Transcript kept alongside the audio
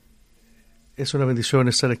Es una bendición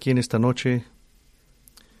estar aquí en esta noche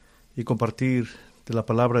y compartir de la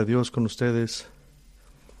palabra de Dios con ustedes.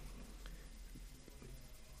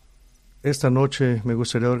 Esta noche me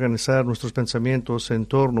gustaría organizar nuestros pensamientos en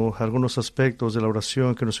torno a algunos aspectos de la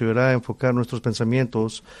oración que nos ayudará a enfocar nuestros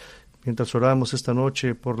pensamientos mientras oramos esta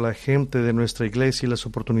noche por la gente de nuestra iglesia y las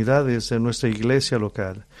oportunidades de nuestra iglesia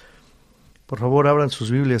local. Por favor, abran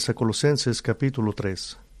sus Biblias a Colosenses capítulo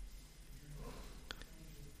 3.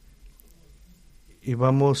 Y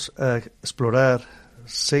vamos a explorar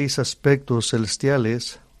 6 aspectos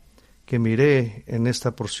celestiales que miré en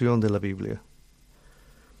esta porción de la Biblia.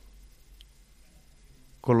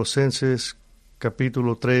 Colosenses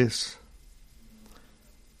capítulo 3,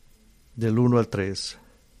 del 1 al 3.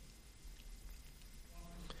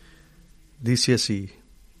 Dice así: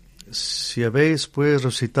 Si habéis pues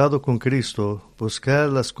resucitado con Cristo,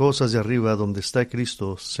 buscad las cosas de arriba donde está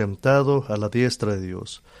Cristo, sentado a la diestra de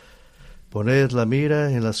Dios. Poned la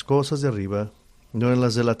mira en las cosas de arriba, no en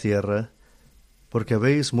las de la tierra, porque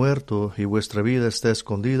habéis muerto y vuestra vida está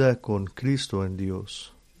escondida con Cristo en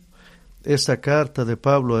Dios. Esta carta de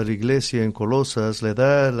Pablo a la iglesia en Colosas le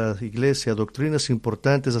da a la iglesia doctrinas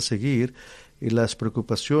importantes a seguir y las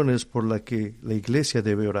preocupaciones por las que la iglesia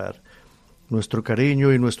debe orar. Nuestro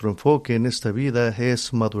cariño y nuestro enfoque en esta vida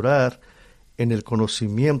es madurar en el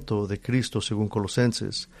conocimiento de Cristo según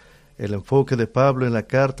Colosenses. El enfoque de Pablo en la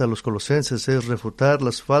carta a los colosenses es refutar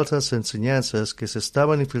las falsas enseñanzas que se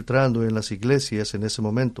estaban infiltrando en las iglesias en ese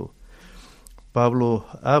momento. Pablo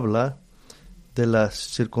habla de la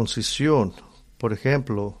circuncisión, por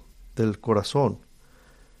ejemplo, del corazón.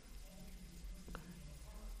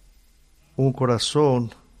 Un corazón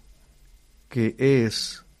que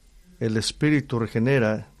es el Espíritu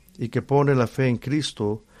regenera y que pone la fe en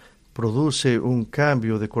Cristo, produce un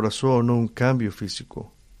cambio de corazón, no un cambio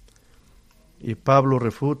físico. Y Pablo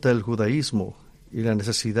refuta el judaísmo y la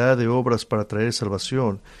necesidad de obras para traer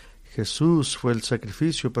salvación. Jesús fue el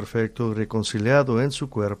sacrificio perfecto reconciliado en su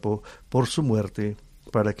cuerpo por su muerte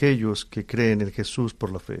para aquellos que creen en Jesús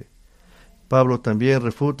por la fe. Pablo también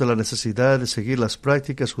refuta la necesidad de seguir las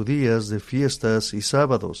prácticas judías de fiestas y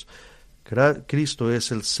sábados. Cristo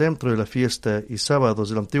es el centro de la fiesta y sábados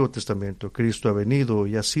del Antiguo Testamento. Cristo ha venido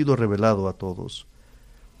y ha sido revelado a todos.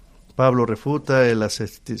 Pablo refuta el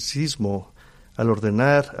asceticismo al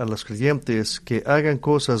ordenar a los creyentes que hagan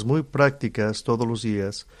cosas muy prácticas todos los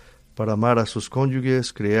días para amar a sus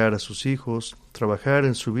cónyuges, criar a sus hijos, trabajar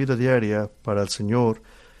en su vida diaria para el Señor.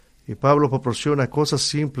 Y Pablo proporciona cosas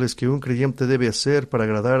simples que un creyente debe hacer para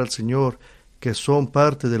agradar al Señor, que son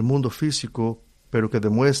parte del mundo físico, pero que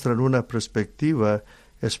demuestran una perspectiva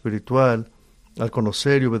espiritual al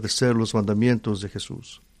conocer y obedecer los mandamientos de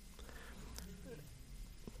Jesús.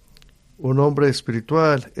 Un hombre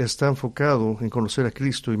espiritual está enfocado en conocer a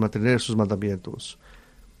Cristo y mantener sus mandamientos.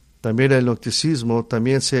 También el gnosticismo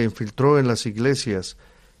también se infiltró en las iglesias,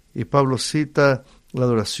 y Pablo cita la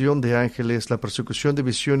adoración de ángeles, la persecución de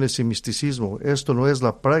visiones y misticismo. Esto no es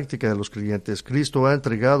la práctica de los creyentes. Cristo ha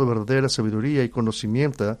entregado verdadera sabiduría y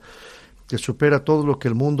conocimiento que supera todo lo que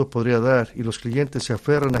el mundo podría dar, y los creyentes se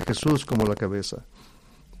aferran a Jesús como la cabeza.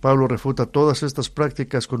 Pablo refuta todas estas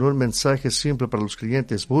prácticas con un mensaje simple para los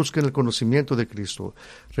creyentes. Busquen el conocimiento de Cristo,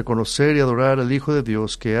 reconocer y adorar al Hijo de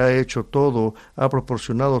Dios que ha hecho todo, ha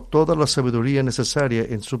proporcionado toda la sabiduría necesaria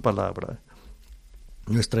en su palabra.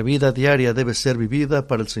 Nuestra vida diaria debe ser vivida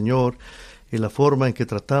para el Señor, y la forma en que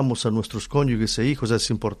tratamos a nuestros cónyuges e hijos es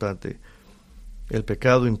importante. El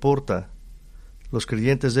pecado importa. Los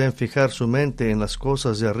creyentes deben fijar su mente en las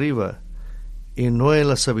cosas de arriba y no en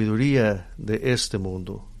la sabiduría de este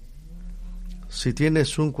mundo. Si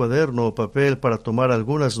tienes un cuaderno o papel para tomar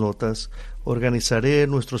algunas notas, organizaré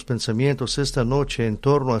nuestros pensamientos esta noche en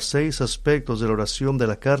torno a 6 aspectos de la oración de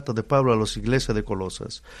la carta de Pablo a las iglesias de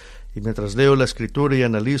Colosas. Y mientras leo la Escritura y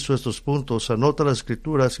analizo estos puntos, anota las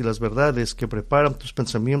Escrituras y las verdades que preparan tus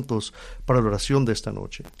pensamientos para la oración de esta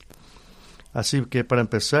noche. Así que para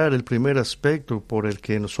empezar, el primer aspecto por el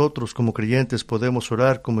que nosotros como creyentes podemos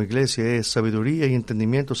orar como iglesia es sabiduría y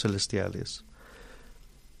entendimientos celestiales.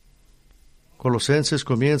 Colosenses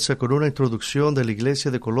comienza con una introducción de la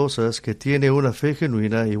iglesia de Colosas que tiene una fe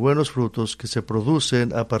genuina y buenos frutos que se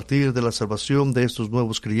producen a partir de la salvación de estos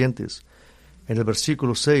nuevos creyentes. En el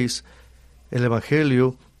versículo 6, el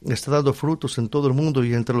Evangelio está dando frutos en todo el mundo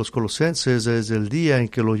y entre los colosenses desde el día en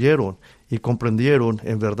que lo oyeron y comprendieron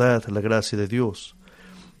en verdad la gracia de Dios.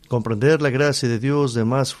 Comprender la gracia de Dios da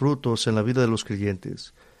más frutos en la vida de los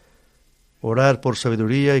creyentes. Orar por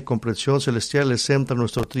sabiduría y comprensión celestiales centra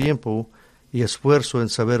nuestro tiempo y esfuerzo en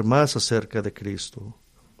saber más acerca de Cristo.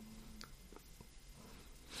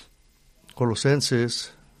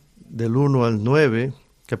 Colosenses del 1 al 9,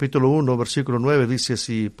 capítulo 1, versículo 9, dice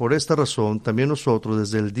así: por esta razón también nosotros,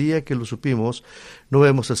 desde el día que lo supimos, no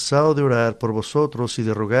hemos cesado de orar por vosotros y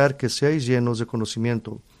de rogar que seáis llenos de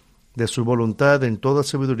conocimiento, de su voluntad en toda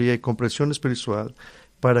sabiduría y comprensión espiritual,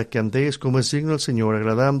 para que andéis como es digno al Señor,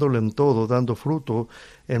 agradándole en todo, dando fruto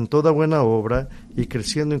en toda buena obra y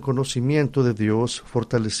creciendo en conocimiento de Dios,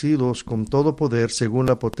 fortalecidos con todo poder según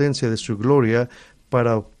la potencia de su gloria,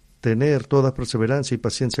 para obtener toda perseverancia y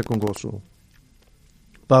paciencia con gozo.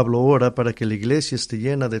 Pablo ora para que la iglesia esté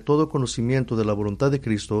llena de todo conocimiento de la voluntad de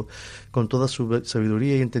Cristo, con toda su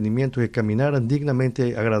sabiduría y entendimiento, y caminaran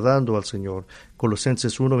dignamente agradando al Señor.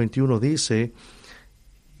 Colosenses 1:21 dice: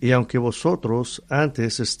 y aunque vosotros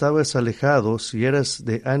antes estabais alejados y eras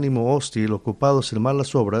de ánimo hostil, ocupados en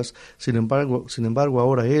malas obras, sin embargo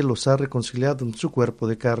ahora Él os ha reconciliado en su cuerpo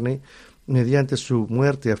de carne mediante su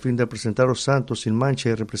muerte, a fin de presentaros santos, sin mancha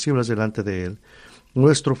y irreprensibles delante de Él.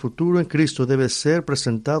 Nuestro futuro en Cristo debe ser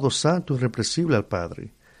presentado santo y irreprensible al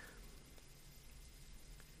Padre.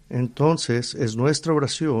 Entonces es nuestra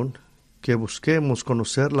oración que busquemos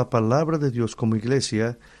conocer la palabra de Dios como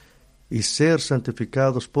iglesia y ser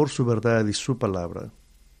santificados por su verdad y su palabra,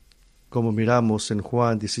 como miramos en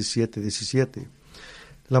Juan 17:17.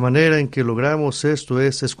 La manera en que logramos esto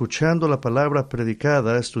es escuchando la palabra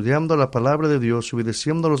predicada, estudiando la palabra de Dios,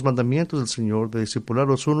 obedeciendo a los mandamientos del Señor, de discipular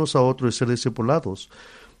los unos a otros y ser discipulados,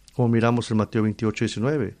 como miramos en Mateo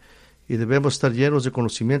 28:19. Y debemos estar llenos de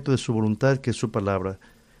conocimiento de su voluntad, que es su palabra.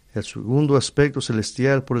 El segundo aspecto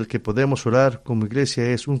celestial por el que podemos orar como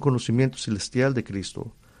iglesia es un conocimiento celestial de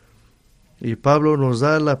Cristo. Y Pablo nos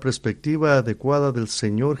da la perspectiva adecuada del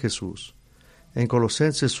Señor Jesús. En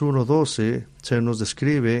Colosenses 1:12 se nos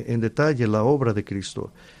describe en detalle la obra de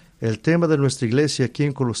Cristo. El tema de nuestra iglesia aquí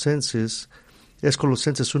en Colosenses es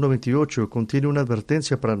Colosenses 1:28, contiene una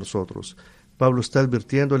advertencia para nosotros. Pablo está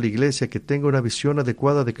advirtiendo a la iglesia que tenga una visión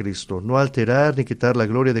adecuada de Cristo, no alterar ni quitar la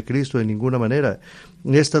gloria de Cristo de ninguna manera.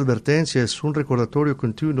 Esta advertencia es un recordatorio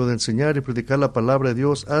continuo de enseñar y predicar la palabra de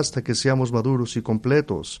Dios hasta que seamos maduros y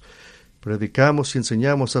completos. Predicamos y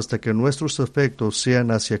enseñamos hasta que nuestros afectos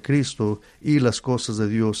sean hacia Cristo y las cosas de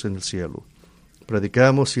Dios en el cielo.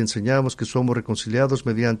 Predicamos y enseñamos que somos reconciliados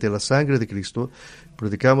mediante la sangre de Cristo.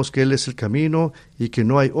 Predicamos que Él es el camino y que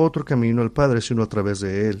no hay otro camino al Padre sino a través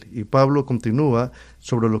de Él. Y Pablo continúa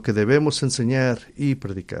sobre lo que debemos enseñar y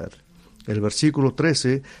predicar. El versículo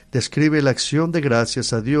 13 describe la acción de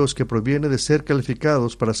gracias a Dios que proviene de ser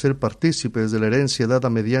calificados para ser partícipes de la herencia dada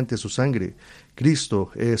mediante su sangre.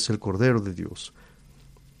 Cristo es el Cordero de Dios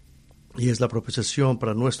y es la propiciación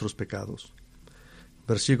para nuestros pecados.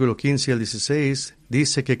 Versículo 15 al 16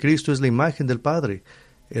 dice que Cristo es la imagen del Padre,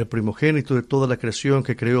 el primogénito de toda la creación,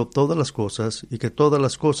 que creó todas las cosas, y que todas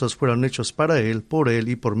las cosas fueron hechas para Él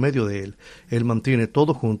y por medio de Él. Él mantiene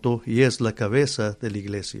todo junto y es la cabeza de la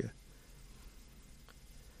iglesia.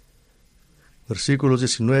 Versículos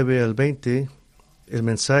 19 al 20, el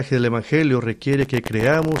mensaje del Evangelio requiere que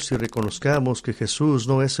creamos y reconozcamos que Jesús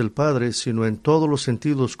no es el Padre, sino en todos los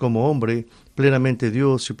sentidos como hombre, plenamente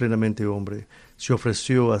Dios y plenamente hombre. Se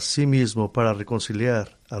ofreció a sí mismo para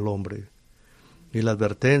reconciliar al hombre. Y la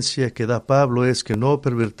advertencia que da Pablo es que no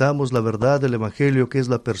pervirtamos la verdad del Evangelio, que es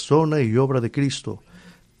la persona y obra de Cristo.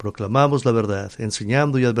 Proclamamos la verdad,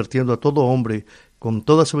 enseñando y advirtiendo a todo hombre con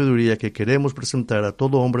toda sabiduría que queremos presentar a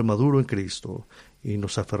todo hombre maduro en Cristo. Y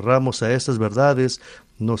nos aferramos a estas verdades,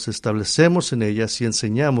 nos establecemos en ellas y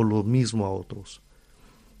enseñamos lo mismo a otros.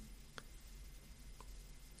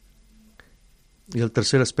 Y el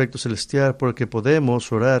tercer aspecto celestial por el que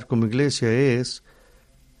podemos orar como iglesia es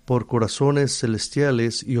por corazones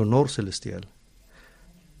celestiales y honor celestial.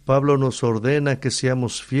 Pablo nos ordena que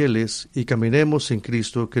seamos fieles y caminemos en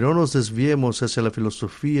Cristo, que no nos desviemos hacia la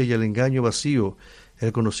filosofía y el engaño vacío.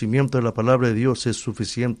 El conocimiento de la palabra de Dios es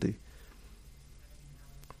suficiente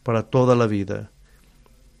para toda la vida.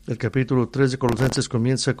 El capítulo 3 de Colosenses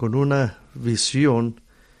comienza con una visión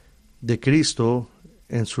de Cristo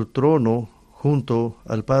en su trono junto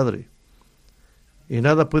al Padre. Y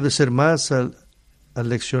nada puede ser más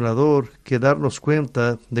aleccionador que darnos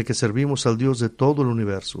cuenta de que servimos al Dios de todo el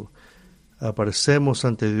universo. Aparecemos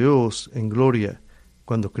ante Dios en gloria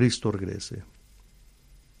cuando Cristo regrese.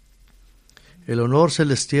 El honor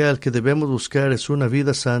celestial que debemos buscar es una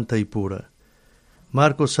vida santa y pura.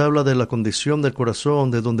 Marcos habla de la condición del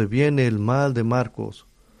corazón, de donde viene el mal de Marcos,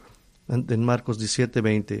 en Marcos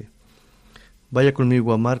 17:20. Vaya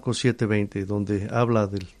conmigo a Marcos 7:20, donde habla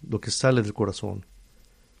de lo que sale del corazón.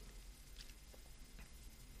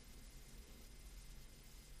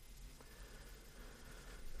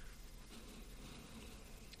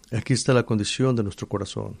 Aquí está la condición de nuestro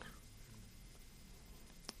corazón.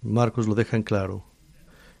 Marcos lo deja en claro.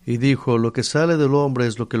 Y dijo, lo que sale del hombre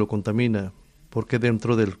es lo que lo contamina, porque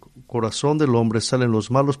dentro del corazón del hombre salen los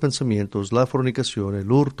malos pensamientos, la fornicación,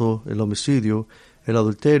 el hurto, el homicidio, el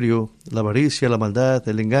adulterio, la avaricia, la maldad,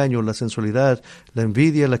 el engaño, la sensualidad, la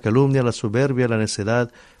envidia, la calumnia, la soberbia, la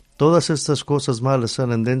necedad. Todas estas cosas malas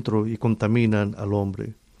salen dentro y contaminan al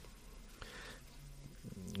hombre.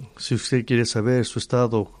 Si usted quiere saber su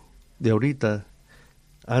estado de ahorita,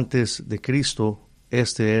 antes de Cristo,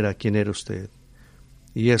 este era quien era usted.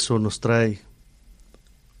 Y eso nos trae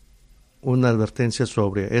una advertencia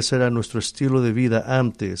sobria. Ese era nuestro estilo de vida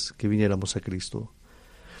antes que viniéramos a Cristo.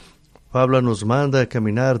 Pablo nos manda a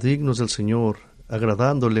caminar dignos del Señor,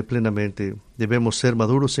 agradándole plenamente. Debemos ser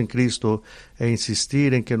maduros en Cristo e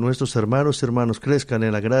insistir en que nuestros hermanos y hermanas crezcan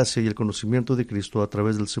en la gracia y el conocimiento de Cristo a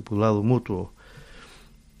través del discipulado mutuo.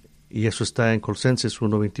 Y eso está en Colosenses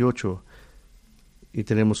 1:28. Y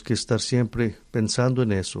tenemos que estar siempre pensando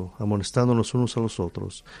en eso, amonestándonos unos a los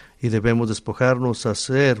otros. Y debemos despojarnos,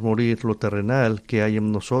 hacer morir lo terrenal que hay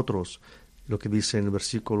en nosotros. Lo que dice en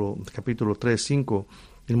el capítulo 3:5,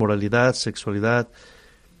 inmoralidad, sexualidad,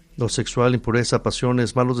 lo sexual, impureza,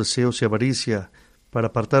 pasiones, malos deseos y avaricia, para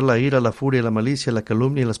apartar la ira, la furia, la malicia, la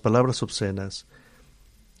calumnia y las palabras obscenas.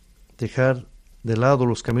 Dejar de lado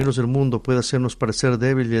los caminos del mundo puede hacernos parecer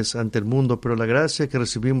débiles ante el mundo, pero la gracia que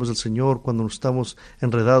recibimos del Señor cuando estamos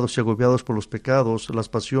enredados y agobiados por los pecados, las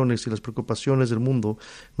pasiones y las preocupaciones del mundo,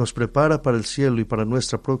 nos prepara para el cielo y para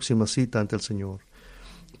nuestra próxima cita ante el Señor.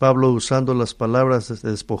 Pablo, usando las palabras de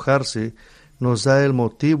despojarse, nos da el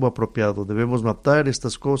motivo apropiado. Debemos matar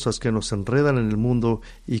estas cosas que nos enredan en el mundo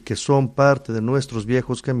y que son parte de nuestros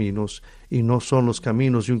viejos caminos y no son los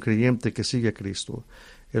caminos de un creyente que sigue a Cristo.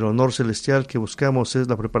 El honor celestial que buscamos es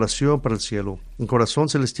la preparación para el cielo. El corazón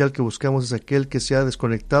celestial que buscamos es aquel que se ha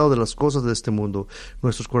desconectado de las cosas de este mundo.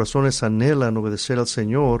 Nuestros corazones anhelan obedecer al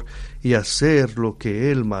Señor y hacer lo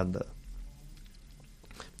que Él manda.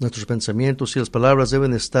 Nuestros pensamientos y las palabras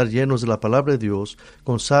deben estar llenos de la palabra de Dios,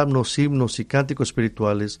 con salmos, himnos y cánticos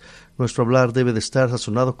espirituales. Nuestro hablar debe de estar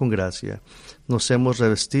sazonado con gracia. Nos hemos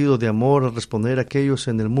revestido de amor al responder a aquellos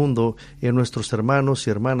en el mundo y a nuestros hermanos y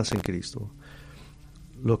hermanas en Cristo.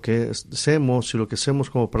 Lo que hacemos y lo que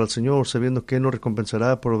hacemos como para el Señor, sabiendo que Él nos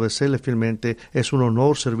recompensará por obedecerle fielmente, es un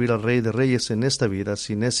honor servir al Rey de Reyes en esta vida.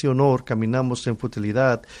 Sin ese honor caminamos en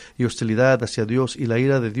futilidad y hostilidad hacia Dios y la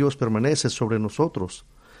ira de Dios permanece sobre nosotros.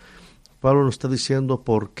 Pablo nos está diciendo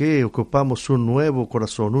por qué ocupamos un nuevo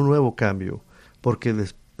corazón, un nuevo cambio, porque de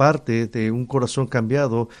parte de un corazón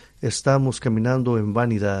cambiado estamos caminando en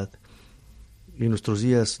vanidad y nuestros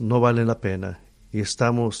días no valen la pena y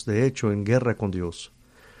estamos de hecho en guerra con Dios.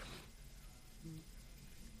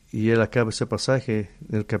 Y él acaba ese pasaje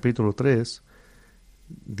en el capítulo 3,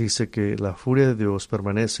 dice que la furia de Dios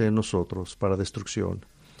permanece en nosotros para destrucción.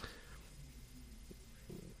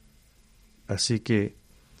 Así que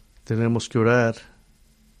tenemos que orar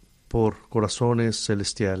por corazones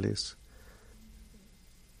celestiales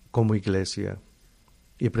como iglesia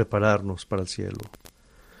y prepararnos para el cielo.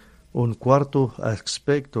 Un cuarto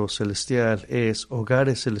aspecto celestial es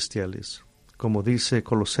hogares celestiales. Como dice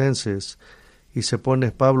Colosenses, y se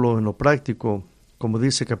pone Pablo en lo práctico, como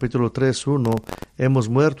dice capítulo 3:1, hemos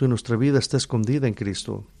muerto y nuestra vida está escondida en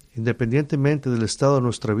Cristo. Independientemente del estado de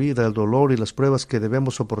nuestra vida, el dolor y las pruebas que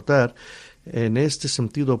debemos soportar, en este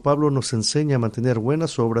sentido Pablo nos enseña a mantener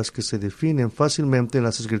buenas obras que se definen fácilmente en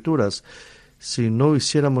las Escrituras. Si no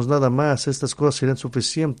hiciéramos nada más, estas cosas serían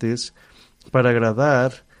suficientes para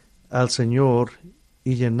agradar al Señor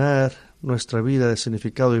y llenar nuestra vida de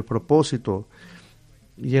significado y propósito.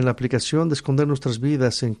 Y en la aplicación de esconder nuestras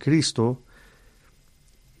vidas en Cristo,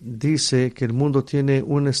 dice que el mundo tiene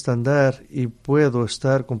un estándar y puedo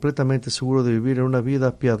estar completamente seguro de vivir en una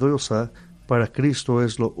vida piadosa. Para Cristo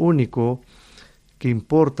es lo único que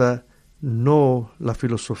importa, no la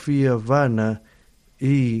filosofía vana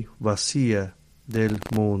y vacía del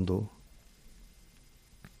mundo.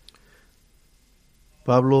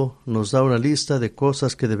 Pablo nos da una lista de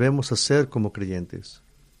cosas que debemos hacer como creyentes.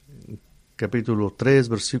 Capítulo 3,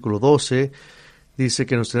 versículo 12, dice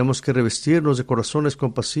que nos tenemos que revestirnos de corazones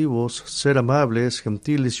compasivos, ser amables,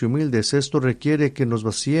 gentiles y humildes. Esto requiere que nos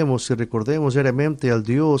vaciemos y recordemos diariamente al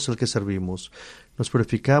Dios al que servimos. Nos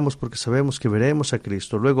purificamos porque sabemos que veremos a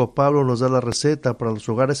Cristo. Luego Pablo nos da la receta para los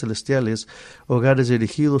hogares celestiales, hogares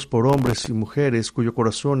dirigidos por hombres y mujeres cuyo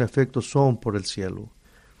corazón y afectos son por el cielo.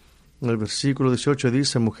 En el versículo 18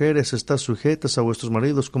 dice, mujeres, estad sujetas a vuestros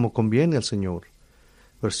maridos como conviene al Señor.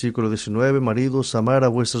 Versículo 19, maridos, amar a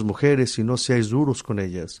vuestras mujeres y no seáis duros con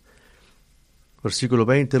ellas. Versículo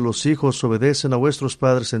 20, los hijos obedecen a vuestros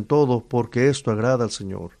padres en todo, porque esto agrada al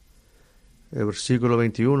Señor. El versículo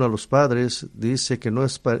 21 a los padres dice que no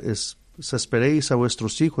exasperéis a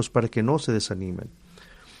vuestros hijos para que no se desanimen.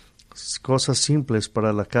 Cosas simples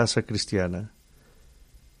para la casa cristiana.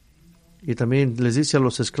 Y también les dice a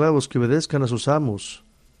los esclavos que obedezcan a sus amos,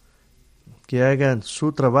 que hagan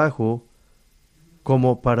su trabajo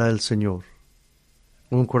como para el Señor.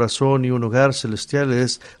 Un corazón y un hogar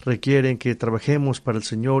celestiales requieren que trabajemos para el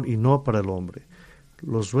Señor y no para el hombre.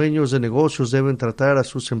 Los dueños de negocios deben tratar a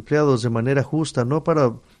sus empleados de manera justa, no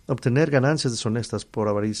para obtener ganancias deshonestas por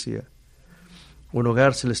avaricia. Un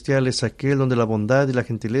hogar celestial es aquel donde la bondad y la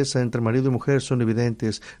gentileza entre marido y mujer son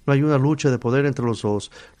evidentes. No hay una lucha de poder entre los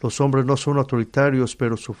dos. Los hombres no son autoritarios,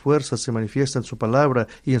 pero su fuerza se manifiesta en su palabra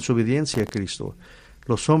y en su obediencia a Cristo.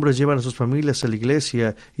 Los hombres llevan a sus familias a la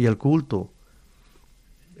iglesia y al culto.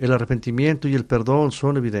 El arrepentimiento y el perdón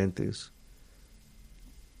son evidentes.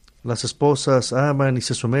 Las esposas aman y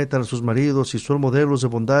se someten a sus maridos y son modelos de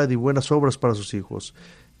bondad y buenas obras para sus hijos.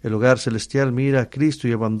 El hogar celestial mira a Cristo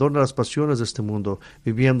y abandona las pasiones de este mundo,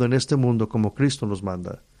 viviendo en este mundo como Cristo nos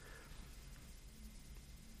manda.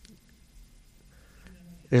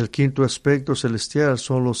 El quinto aspecto celestial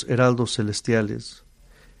son los heraldos celestiales.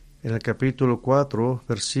 En el capítulo 4,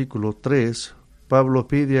 versículo 3, Pablo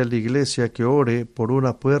pide a la iglesia que ore por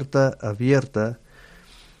una puerta abierta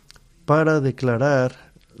para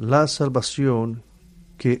declarar la salvación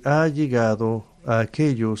que ha llegado a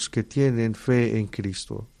aquellos que tienen fe en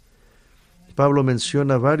Cristo. Pablo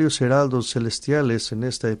menciona varios heraldos celestiales en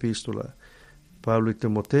esta epístola. Pablo y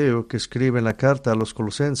Timoteo, que escriben la carta a los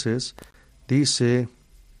colosenses, dice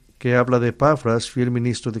que habla de Epafras, fiel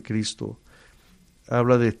ministro de Cristo.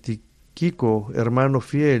 Habla de Tíquico, hermano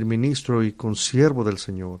fiel, ministro y consiervo del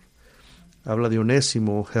Señor. Habla de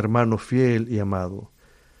Onésimo, hermano fiel y amado.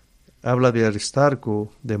 Habla de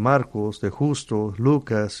Aristarco, de Marcos, de Justo,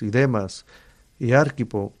 Lucas y Demas, y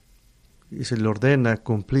Arquipo, y se le ordena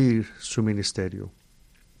cumplir su ministerio.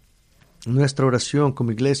 Nuestra oración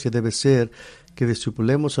como iglesia debe ser que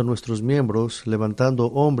discipulemos a nuestros miembros, levantando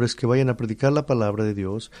hombres que vayan a predicar la palabra de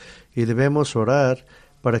Dios, y debemos orar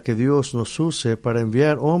para que Dios nos use para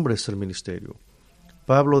enviar hombres al ministerio.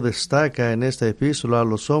 Pablo destaca en esta epístola a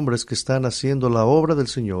los hombres que están haciendo la obra del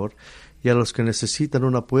Señor y a los que necesitan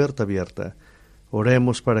una puerta abierta.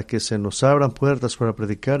 Oremos para que se nos abran puertas para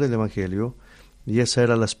predicar el Evangelio, y esa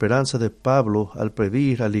era la esperanza de Pablo al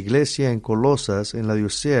pedir a la iglesia en Colosas, en la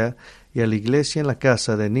Odisea, y a la iglesia en la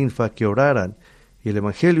casa de Ninfa que oraran, y el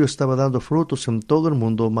Evangelio estaba dando frutos en todo el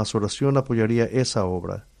mundo, mas oración apoyaría esa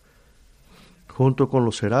obra. Junto con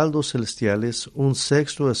los heraldos celestiales, un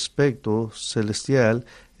sexto aspecto celestial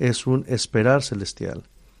es un esperar celestial.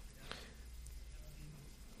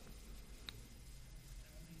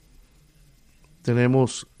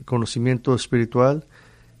 Tenemos conocimiento espiritual,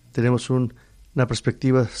 tenemos una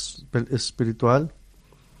perspectiva espiritual,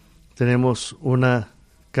 tenemos una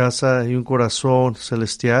casa y un corazón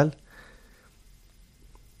celestial,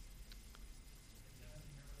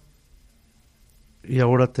 y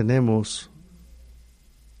ahora tenemos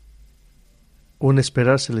un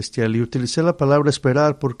esperar celestial. Y utilicé la palabra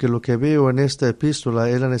esperar porque lo que veo en esta epístola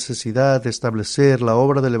es la necesidad de establecer la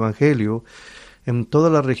obra del Evangelio en toda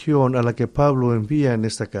la región a la que Pablo envía en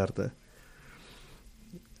esta carta.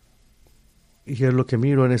 Y es lo que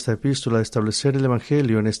miro en esta epístola, establecer el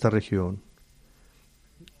Evangelio en esta región.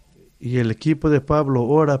 Y el equipo de Pablo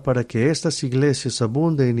ora para que estas iglesias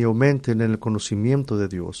abunden y aumenten en el conocimiento de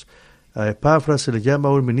Dios. A Epafras se le llama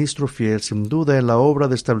un ministro fiel, sin duda, en la obra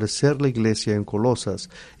de establecer la iglesia en Colosas.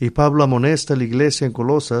 Y Pablo amonesta a la iglesia en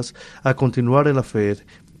Colosas a continuar en la fe,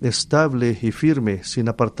 estable y firme, sin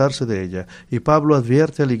apartarse de ella. Y Pablo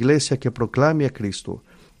advierte a la iglesia que proclame a Cristo.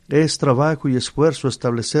 Es trabajo y esfuerzo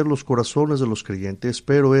establecer los corazones de los creyentes,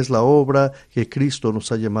 pero es la obra que Cristo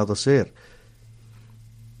nos ha llamado a hacer.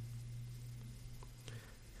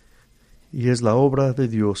 Y es la obra de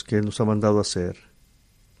Dios que Él nos ha mandado a hacer.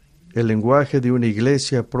 El lenguaje de una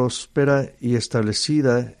iglesia próspera y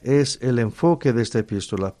establecida es el enfoque de esta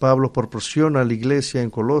epístola. Pablo proporciona a la iglesia en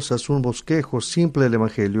Colosas un bosquejo simple del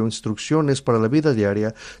Evangelio, instrucciones para la vida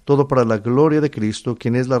diaria, todo para la gloria de Cristo,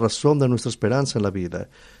 quien es la razón de nuestra esperanza en la vida.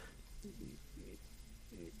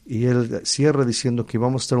 Y él cierra diciendo que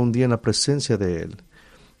vamos a estar un día en la presencia de Él.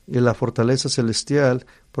 Y la fortaleza celestial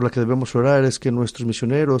por la que debemos orar es que nuestros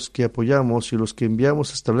misioneros que apoyamos y los que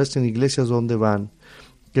enviamos establecen iglesias donde van,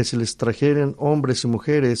 que se les trajeran hombres y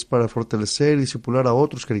mujeres para fortalecer y discipular a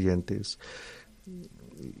otros creyentes.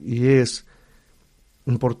 Y es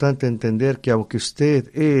importante entender que aunque usted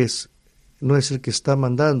es no es el que está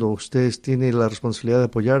mandando. Ustedes tienen la responsabilidad de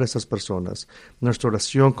apoyar a estas personas. Nuestra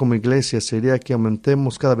oración como iglesia sería que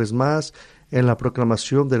aumentemos cada vez más en la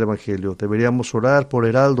proclamación del Evangelio. Deberíamos orar por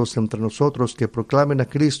heraldos entre nosotros que proclamen a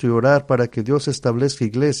Cristo y orar para que Dios establezca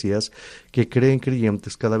iglesias que creen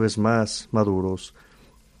creyentes cada vez más maduros.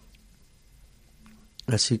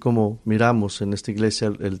 Así como miramos en esta iglesia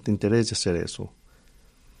el interés de hacer eso.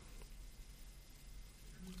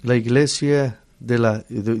 La iglesia de la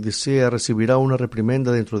Odisea recibirá una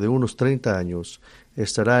reprimenda dentro de unos 30 años.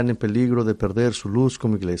 Estarán en peligro de perder su luz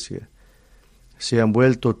como iglesia. Se han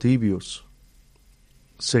vuelto tibios.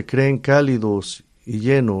 Se creen cálidos y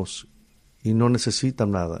llenos y no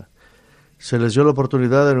necesitan nada. Se les dio la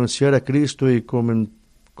oportunidad de anunciar a Cristo y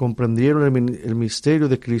comprendieron el misterio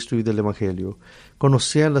de Cristo y del Evangelio.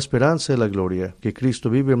 Conocían la esperanza de la gloria, que Cristo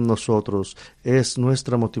vive en nosotros, es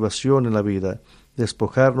nuestra motivación en la vida,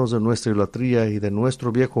 despojarnos de nuestra idolatría y de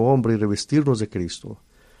nuestro viejo hombre y revestirnos de Cristo.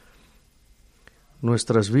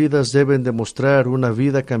 Nuestras vidas deben demostrar una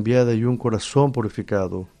vida cambiada y un corazón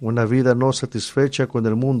purificado, una vida no satisfecha con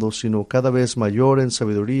el mundo, sino cada vez mayor en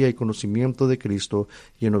sabiduría y conocimiento de Cristo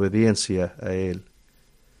y en obediencia a Él.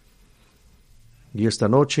 Y esta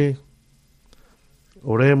noche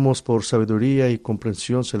oremos por sabiduría y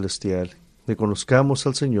comprensión celestial, que conozcamos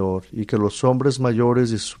al Señor y que los hombres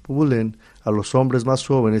mayores disipulen a los hombres más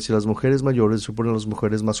jóvenes y las mujeres mayores disipulen a las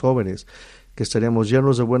mujeres más jóvenes, que estaremos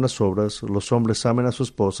llenos de buenas obras, los hombres amen a sus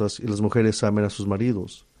esposas y las mujeres amen a sus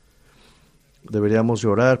maridos. Deberíamos de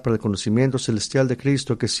orar para el conocimiento celestial de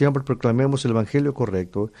Cristo, que siempre proclamemos el Evangelio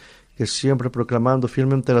correcto, que siempre proclamando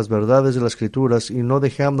fielmente las verdades de las Escrituras y no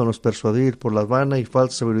dejándonos persuadir por la vana y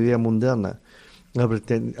falsa sabiduría mundana,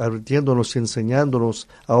 advirtiéndonos y enseñándonos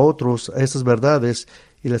a otros a estas verdades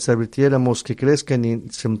y les advirtiéramos que crezcan y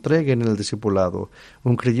se entreguen en el discipulado.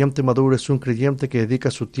 Un creyente maduro es un creyente que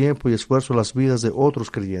dedica su tiempo y esfuerzo a las vidas de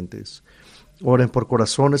otros creyentes. Oren por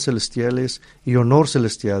corazones celestiales y honor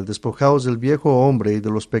celestial, despojados del viejo hombre y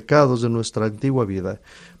de los pecados de nuestra antigua vida.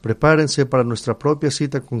 Prepárense para nuestra propia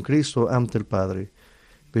cita con Cristo ante el Padre.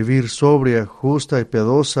 Vivir sobria, justa y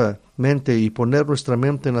piadosamente y poner nuestra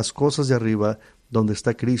mente en las cosas de arriba, donde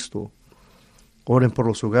está Cristo. Oren por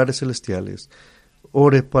los hogares celestiales.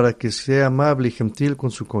 Ore para que sea amable y gentil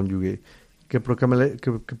con su cónyuge, que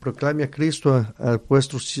proclame a Cristo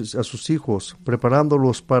a sus hijos,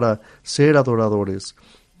 preparándolos para ser adoradores.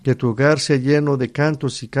 Que tu hogar sea lleno de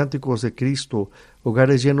cantos y cánticos de Cristo,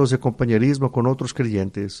 hogares llenos de compañerismo con otros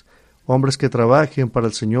creyentes, hombres que trabajen para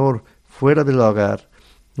el Señor fuera del hogar,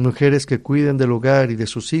 mujeres que cuiden del hogar y de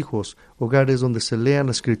sus hijos, hogares donde se lean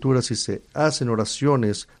las Escrituras y se hacen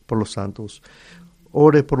oraciones por los santos.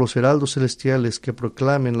 Ore por los heraldos celestiales que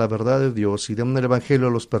proclamen la verdad de Dios y den el Evangelio a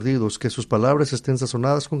los perdidos, que sus palabras estén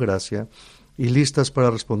sazonadas con gracia y listas para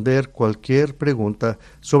responder cualquier pregunta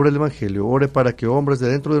sobre el Evangelio. Ore para que hombres de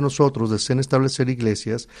dentro de nosotros deseen establecer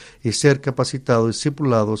iglesias y ser capacitados y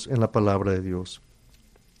discipulados en la palabra de Dios.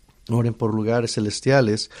 Oren por lugares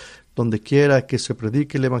celestiales, donde quiera que se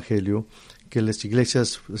predique el Evangelio, que las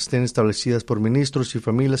iglesias estén establecidas por ministros y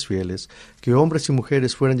familias fieles, que hombres y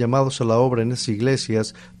mujeres fueran llamados a la obra en esas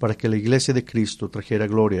iglesias para que la iglesia de Cristo trajera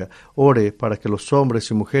gloria. Ore para que los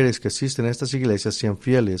hombres y mujeres que asisten a estas iglesias sean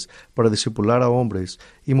fieles para discipular a hombres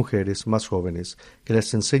y mujeres más jóvenes, que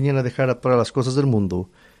les enseñen a dejar atrás las cosas del mundo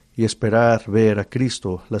y esperar ver a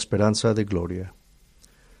Cristo, la esperanza de gloria.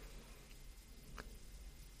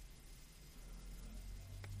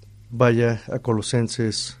 Vaya a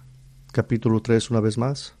Colosenses capítulo 3 una vez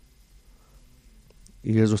más,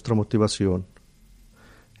 y es nuestra motivación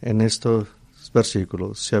en estos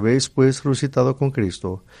versículos. Si habéis pues resucitado con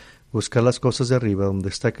Cristo, buscad las cosas de arriba, donde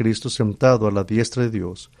está Cristo sentado a la diestra de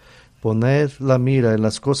Dios. Poned la mira en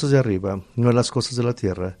las cosas de arriba, no en las cosas de la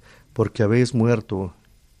tierra, porque habéis muerto,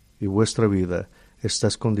 y vuestra vida está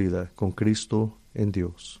escondida con Cristo en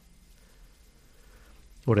Dios.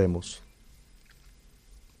 Oremos.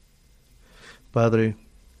 Padre,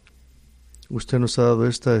 usted nos ha dado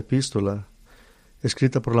esta epístola,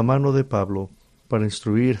 escrita por la mano de Pablo, para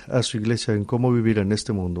instruir a su iglesia en cómo vivir en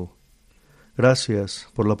este mundo. Gracias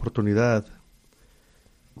por la oportunidad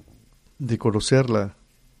de conocerla,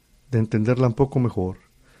 de entenderla un poco mejor.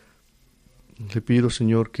 Le pido,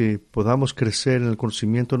 Señor, que podamos crecer en el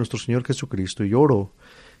conocimiento de nuestro Señor Jesucristo, y oro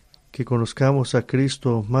que conozcamos a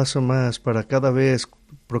Cristo más y más para cada vez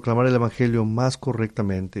proclamar el Evangelio más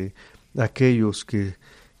correctamente a aquellos que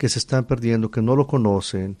se están perdiendo, que no lo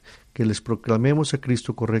conocen, que les proclamemos a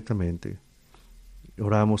Cristo correctamente.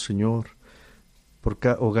 Oramos, Señor, por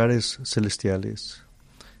hogares celestiales,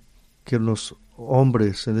 que los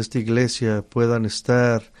hombres en esta iglesia puedan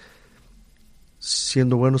estar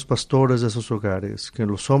siendo buenos pastores de esos hogares, que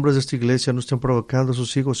los hombres de esta iglesia no estén provocando a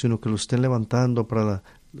sus hijos, sino que los estén levantando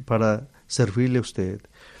para servirle a usted.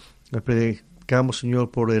 Le predicamos, Señor,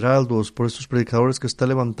 por heraldos, por estos predicadores que está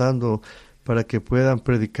levantando para que puedan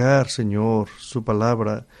predicar, Señor, su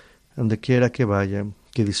palabra donde quiera que vayan,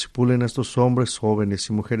 que discipulen a estos hombres jóvenes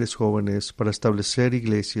y mujeres jóvenes para establecer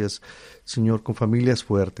iglesias, Señor, con familias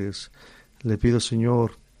fuertes. Le pido,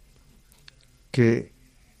 Señor, que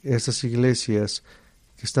estas iglesias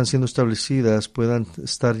que están siendo establecidas puedan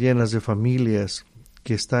estar llenas de familias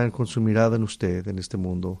que están con su mirada en usted en este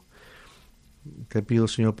mundo. Te pido,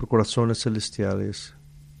 Señor, por corazones celestiales,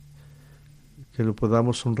 que lo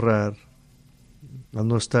podamos honrar al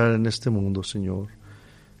no estar en este mundo, Señor,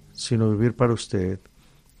 sino vivir para usted.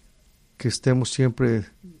 Que estemos siempre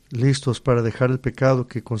listos para dejar el pecado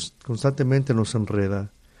que constantemente nos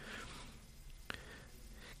enreda.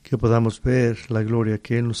 Que podamos ver la gloria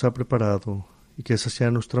que Él nos ha preparado y que esa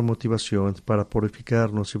sea nuestra motivación para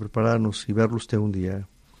purificarnos y prepararnos y verlo usted un día.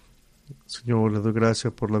 Señor, le doy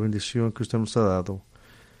gracias por la bendición que usted nos ha dado.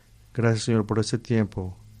 Gracias, Señor, por este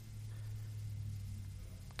tiempo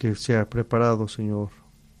que se ha preparado, Señor,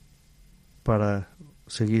 para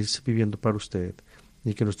seguir viviendo para usted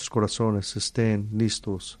y que nuestros corazones estén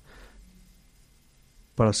listos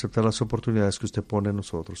para aceptar las oportunidades que usted pone en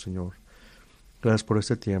nosotros, Señor. Gracias por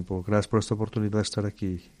este tiempo, gracias por esta oportunidad de estar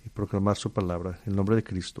aquí y proclamar su palabra. En el nombre de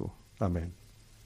Cristo. Amén.